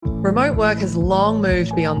Remote work has long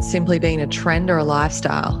moved beyond simply being a trend or a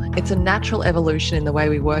lifestyle. It's a natural evolution in the way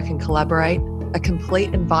we work and collaborate, a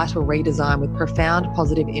complete and vital redesign with profound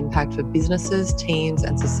positive impact for businesses, teams,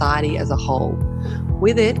 and society as a whole.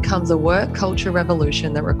 With it comes a work culture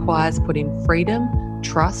revolution that requires putting freedom,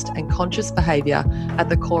 trust, and conscious behaviour at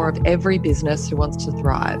the core of every business who wants to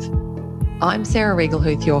thrive. I'm Sarah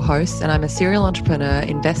Riegelhuth, your host, and I'm a serial entrepreneur,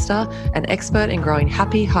 investor, and expert in growing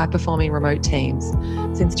happy, high-performing remote teams.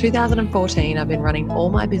 Since 2014, I've been running all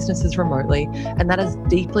my businesses remotely, and that has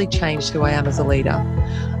deeply changed who I am as a leader.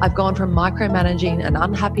 I've gone from micromanaging an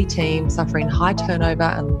unhappy team, suffering high turnover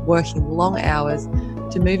and working long hours,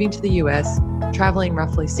 to moving to the US, traveling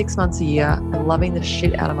roughly 6 months a year, and loving the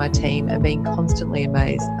shit out of my team and being constantly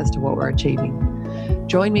amazed as to what we're achieving.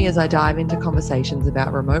 Join me as I dive into conversations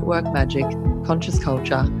about remote work magic, conscious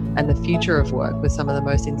culture, and the future of work with some of the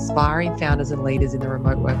most inspiring founders and leaders in the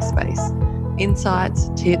remote work space. Insights,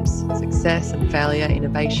 tips, success and failure,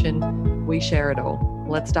 innovation, we share it all.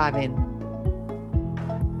 Let's dive in.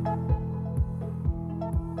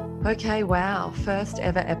 Okay, wow. First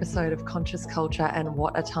ever episode of Conscious Culture, and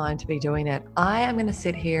what a time to be doing it. I am going to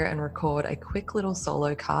sit here and record a quick little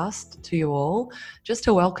solo cast to you all, just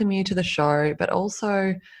to welcome you to the show, but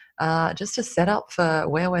also just to set up for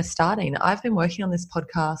where we're starting. I've been working on this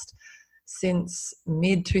podcast since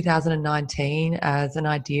mid-2019 as an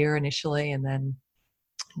idea initially, and then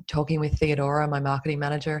talking with Theodora, my marketing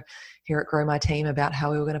manager here at Grow My Team, about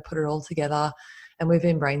how we were going to put it all together. And we've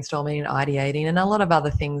been brainstorming and ideating, and a lot of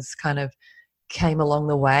other things kind of came along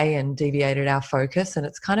the way and deviated our focus. And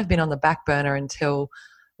it's kind of been on the back burner until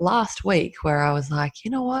last week, where I was like,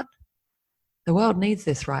 you know what? The world needs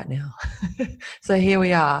this right now. So here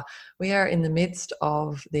we are. We are in the midst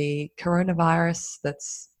of the coronavirus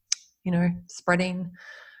that's, spreading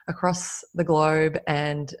across the globe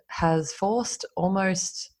and has forced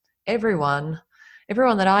almost everyone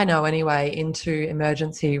that I know anyway, into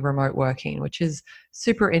emergency remote working, which is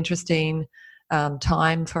super interesting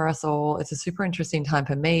time for us all. It's a super interesting time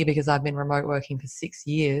for me because I've been remote working for 6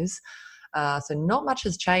 years. So not much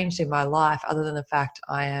has changed in my life other than the fact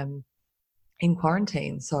I am in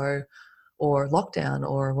quarantine, or lockdown,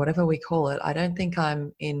 or whatever we call it. I don't think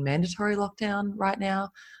I'm in mandatory lockdown right now.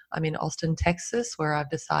 I'm in Austin, Texas, where I've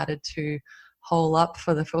decided to hole up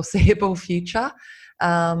for the foreseeable future.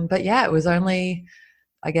 But yeah, it was only,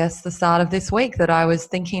 I guess, the start of this week that I was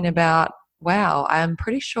thinking about, wow, I'm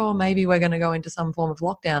pretty sure maybe we're going to go into some form of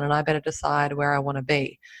lockdown and I better decide where I want to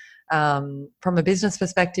be. From a business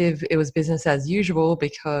perspective, it was business as usual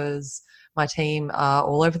because my team are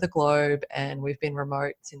all over the globe and we've been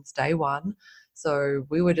remote since day one. So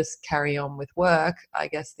we were just carry on with work. I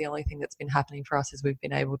guess the only thing that's been happening for us is we've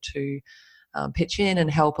been able to pitch in and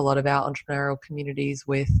help a lot of our entrepreneurial communities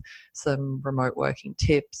with some remote working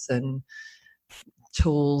tips and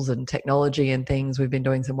tools and technology and things. We've been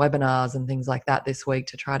doing some webinars and things like that this week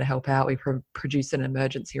to try to help out. We produced an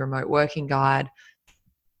emergency remote working guide,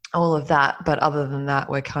 all of that. But other than that,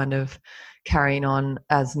 we're kind of carrying on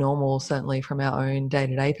as normal, certainly from our own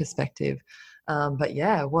day-to-day perspective. But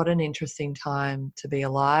yeah, what an interesting time to be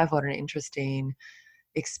alive. What an interesting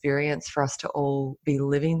experience for us to all be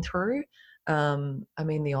living through.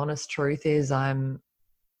 The honest truth is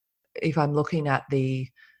if I'm looking at the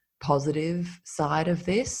positive side of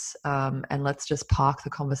this, and let's just park the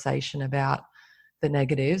conversation about the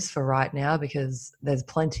negatives for right now, because there's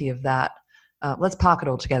plenty of that. Let's park it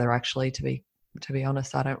all together, actually, to be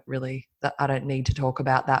honest. I don't need to talk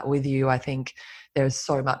about that with you. I think there's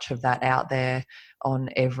so much of that out there on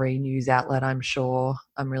every news outlet, I'm sure.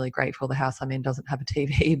 I'm really grateful the house I'm in doesn't have a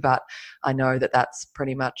TV, but I know that that's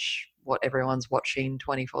pretty much what everyone's watching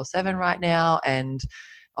 24/7 right now, and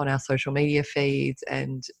on our social media feeds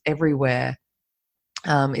and everywhere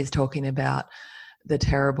is talking about the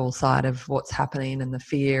terrible side of what's happening and the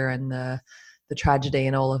fear and the tragedy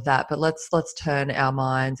and all of that. But let's turn our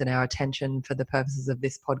minds and our attention, for the purposes of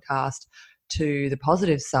this podcast, to the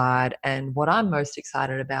positive side. And what I'm most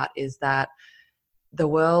excited about is that the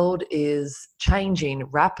world is changing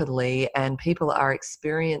rapidly and people are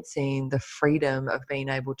experiencing the freedom of being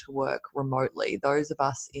able to work remotely. Those of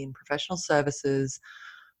us in professional services,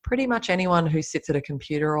 pretty much anyone who sits at a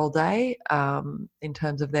computer all day in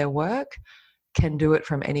terms of their work, can do it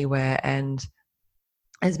from anywhere. And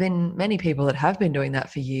there's been many people that have been doing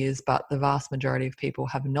that for years, but the vast majority of people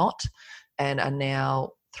have not and are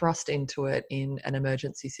now thrust into it in an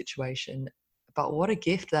emergency situation. But what a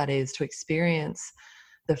gift that is, to experience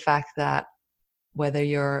the fact that whether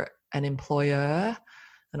you're an employer,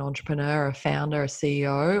 an entrepreneur, a founder, a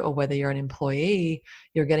CEO, or whether you're an employee,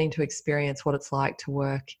 you're getting to experience what it's like to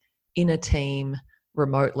work in a team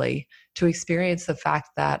remotely, to experience the fact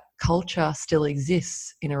that culture still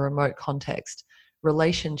exists in a remote context.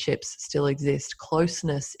 Relationships still exist,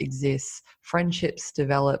 closeness exists, friendships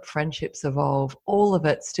develop, friendships evolve, all of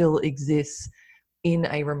it still exists in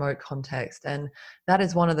a remote context. And that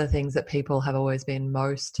is one of the things that people have always been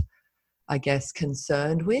most, I guess,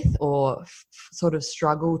 concerned with, or sort of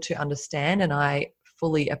struggle to understand. And I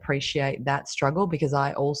fully appreciate that struggle, because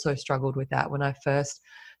I also struggled with that when I first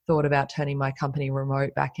thought about turning my company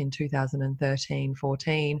remote back in 2013,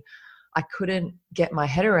 14. I couldn't get my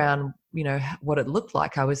head around, what it looked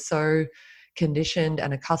like. I was so conditioned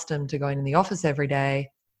and accustomed to going in the office every day,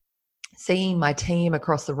 seeing my team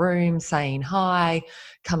across the room, saying hi,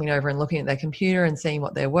 coming over and looking at their computer and seeing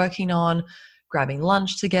what they're working on, grabbing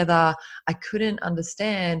lunch together. I couldn't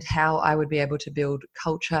understand how I would be able to build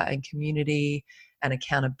culture and community and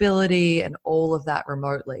accountability and all of that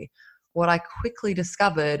remotely. What I quickly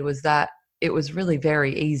discovered was that it was really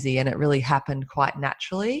very easy, and it really happened quite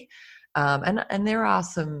naturally. And there are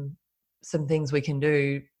some things we can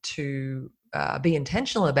do to be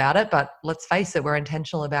intentional about it, but let's face it, we're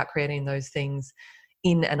intentional about creating those things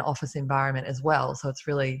in an office environment as well. So it's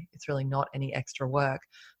really not any extra work.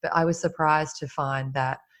 But I was surprised to find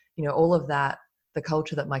that, all of that, the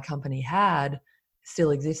culture that my company had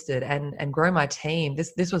still existed, and grow my team.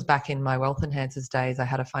 This was back in my Wealth Enhancers days. I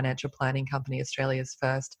had a financial planning company, Australia's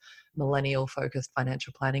first millennial focused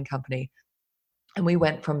financial planning company. And we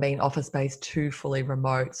went from being office-based to fully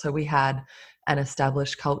remote. So we had an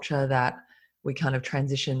established culture that we kind of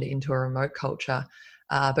transitioned into a remote culture.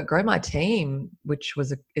 But Grow My Team, which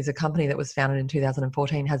is a company that was founded in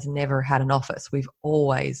 2014, has never had an office. We've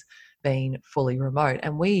always been fully remote,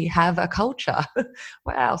 and we have a culture.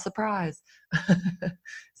 Wow, surprise.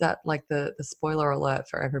 Is that like the spoiler alert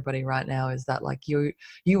for everybody right now? Is that like you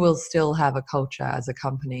will still have a culture as a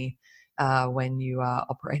company when you are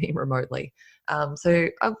operating remotely. So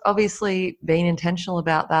obviously being intentional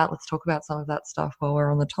about that. Let's talk about some of that stuff while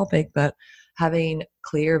we're on the topic, but having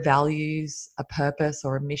clear values, a purpose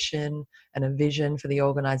or a mission and a vision for the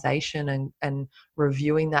organization, and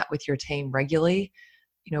reviewing that with your team regularly.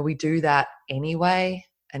 We do that anyway,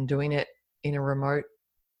 and doing it in a remote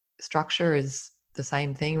structure is the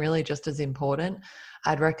same thing, really, just as important.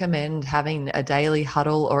 I'd recommend having a daily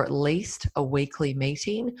huddle, or at least a weekly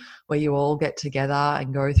meeting, where you all get together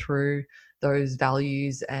and go through those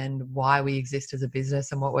values and why we exist as a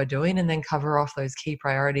business and what we're doing, and then cover off those key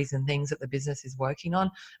priorities and things that the business is working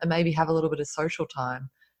on, and maybe have a little bit of social time.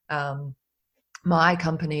 My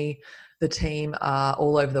company, the team are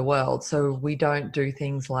all over the world, so we don't do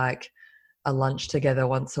things like a lunch together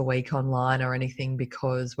once a week online or anything,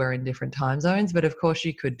 because we're in different time zones. But of course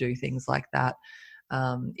you could do things like that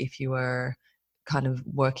if you were kind of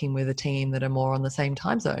working with a team that are more on the same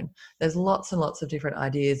time zone. There's lots and lots of different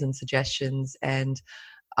ideas and suggestions, and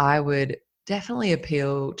I would definitely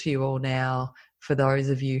appeal to you all now, for those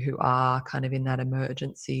of you who are kind of in that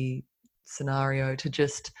emergency scenario, to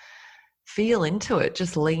just feel into it,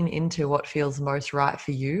 just lean into what feels most right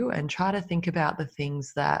for you, and try to think about the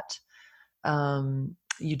things that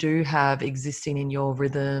you do have existing in your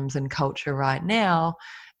rhythms and culture right now,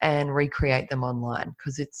 and recreate them online.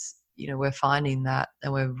 Because it's, we're finding that,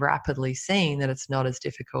 and we're rapidly seeing that it's not as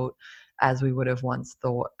difficult as we would have once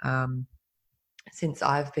thought. Since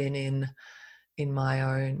I've been in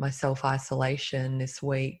my self-isolation this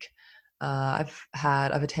week, I've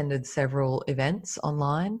attended several events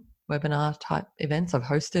online, webinar type events.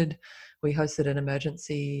 We hosted an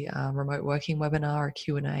emergency remote working webinar, a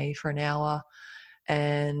Q&A for an hour.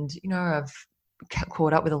 And, I've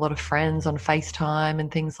caught up with a lot of friends on FaceTime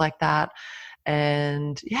and things like that.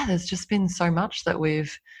 And yeah, there's just been so much that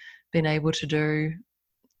we've been able to do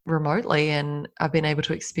remotely, and I've been able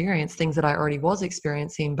to experience things that I already was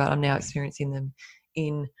experiencing, but I'm now experiencing them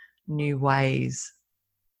in new ways.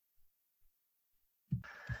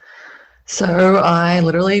 So I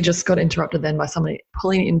literally just got interrupted then by somebody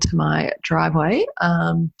pulling into my driveway.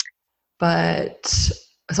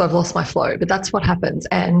 So I've lost my flow, but that's what happens.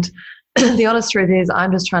 And the honest truth is,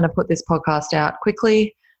 I'm just trying to put this podcast out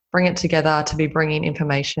quickly, bring it together to be bringing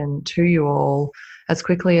information to you all as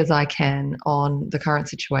quickly as I can on the current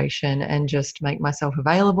situation, and just make myself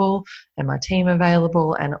available and my team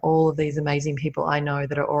available, and all of these amazing people I know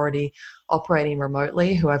that are already operating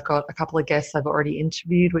remotely, who I've got a couple of guests I've already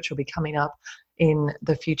interviewed, which will be coming up in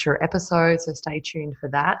the future episodes. So stay tuned for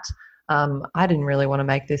that. I didn't really want to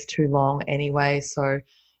make this too long anyway, so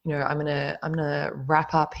I'm gonna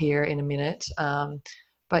wrap up here in a minute.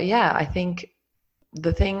 But yeah, I think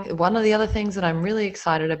one of the other things that I'm really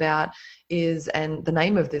excited about is, and the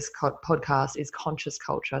name of this podcast is Conscious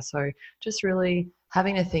Culture. So just really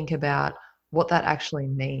having to think about what that actually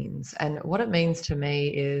means. And what it means to me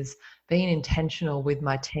is being intentional with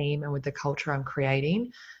my team and with the culture I'm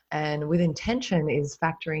creating. And with intention is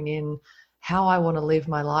factoring in how I want to live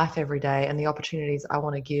my life every day and the opportunities I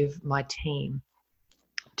want to give my team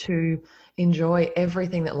to enjoy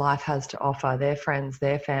everything that life has to offer, their friends,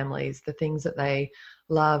 their families, the things that they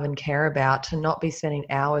love and care about, to not be spending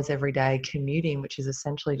hours every day commuting, which is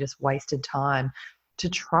essentially just wasted time, to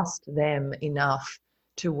trust them enough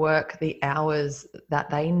to work the hours that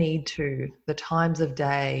they need to, the times of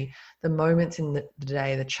day, the moments in the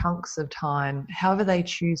day, the chunks of time, however they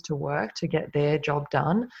choose to work to get their job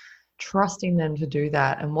done, trusting them to do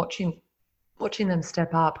that and watching them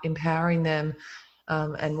step up, empowering them,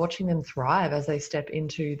 and watching them thrive as they step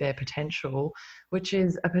into their potential, which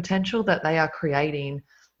is a potential that they are creating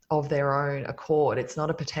of their own accord. It's not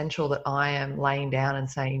a potential that I am laying down and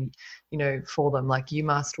saying, for them, like, you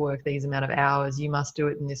must work these amount of hours, you must do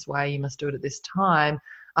it in this way, you must do it at this time.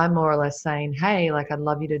 I'm more or less saying, hey, like, I'd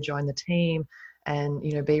love you to join the team and,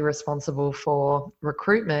 be responsible for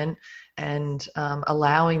recruitment and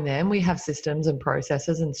allowing them. We have systems and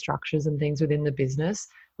processes and structures and things within the business.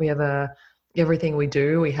 We have everything we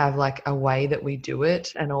do, we have like a way that we do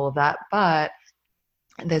it and all of that, but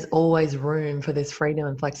there's always room for this freedom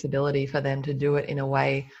and flexibility for them to do it in a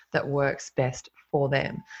way that works best for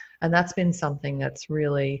them. And that's been something that's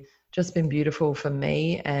really just been beautiful for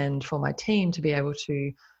me and for my team, to be able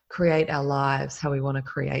to create our lives how we want to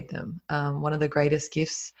create them. One of the greatest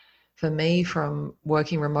gifts for me from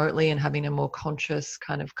working remotely and having a more conscious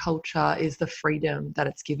kind of culture is the freedom that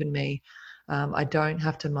it's given me. I don't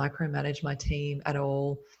have to micromanage my team at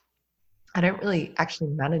all. I don't really actually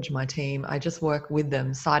manage my team. I just work with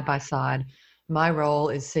them side by side. My role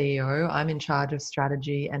is CEO. I'm in charge of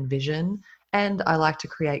strategy and vision, and I like to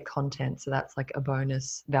create content. So that's like a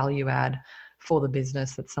bonus value add for the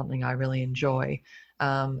business. That's something I really enjoy.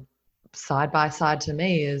 Side by side to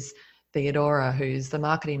me is Theodora, who's the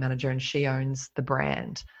marketing manager, and she owns the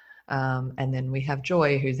brand. And then we have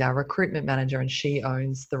Joy, who's our recruitment manager, and she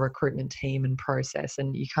owns the recruitment team and process.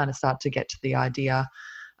 And you kind of start to get to the idea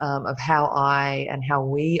of how I and how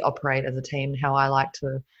we operate as a team, how I like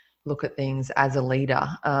to look at things as a leader.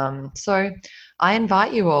 So I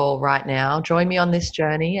invite you all right now, join me on this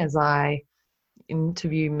journey as I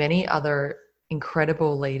interview many other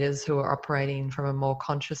incredible leaders who are operating from a more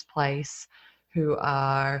conscious place, who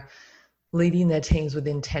are leading their teams with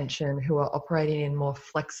intention, who are operating in more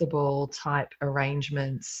flexible type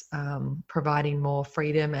arrangements, providing more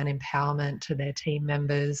freedom and empowerment to their team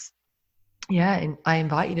members. Yeah, and I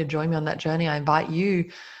invite you to join me on that journey. I invite you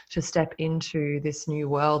to step into this new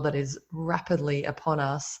world that is rapidly upon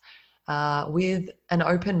us with an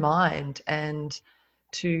open mind, and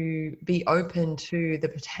to be open to the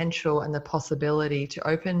potential and the possibility, to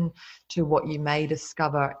open to what you may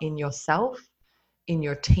discover in yourself, in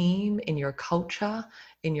your team, in your culture,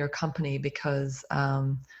 in your company, because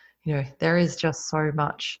there is just so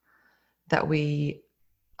much that we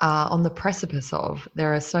are on the precipice of.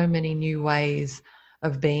 There are so many new ways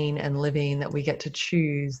of being and living that we get to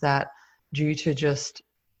choose, that due to just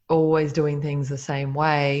always doing things the same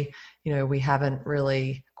way, we haven't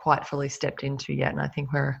really quite fully stepped into yet. And I think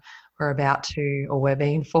we're about to, or we're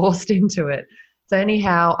being forced into it. So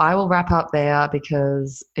anyhow, I will wrap up there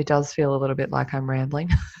because it does feel a little bit like I'm rambling.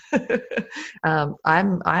 I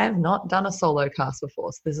have not done a solo cast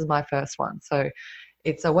before, so this is my first one. So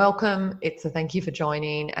it's a welcome, it's a thank you for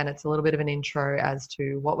joining, and it's a little bit of an intro as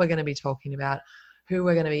to what we're going to be talking about, who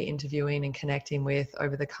we're going to be interviewing and connecting with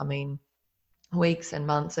over the coming weeks and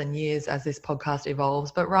months and years as this podcast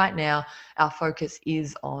evolves. But right now, our focus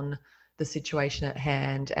is on the situation at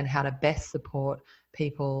hand and how to best support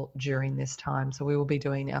people during this time. So we will be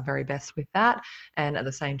doing our very best with that, and at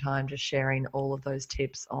the same time just sharing all of those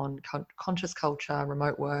tips on conscious culture,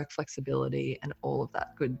 remote work, flexibility, and all of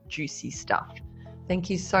that good juicy stuff. Thank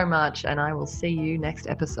you so much, and I will see you next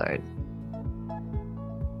episode.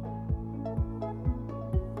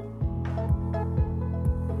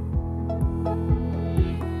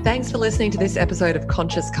 Thanks for listening to this episode of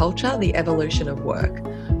Conscious Culture, the Evolution of Work.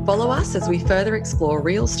 Follow us as we further explore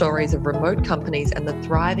real stories of remote companies and the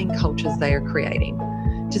thriving cultures they are creating.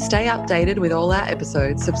 To stay updated with all our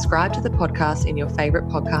episodes, subscribe to the podcast in your favorite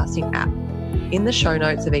podcasting app. In the show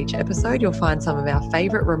notes of each episode, you'll find some of our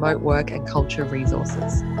favorite remote work and culture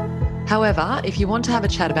resources. However, if you want to have a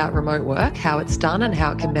chat about remote work, how it's done and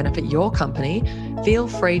how it can benefit your company, feel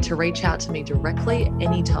free to reach out to me directly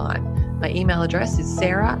anytime. My email address is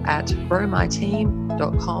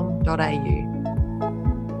sarah@growmyteam.com.au.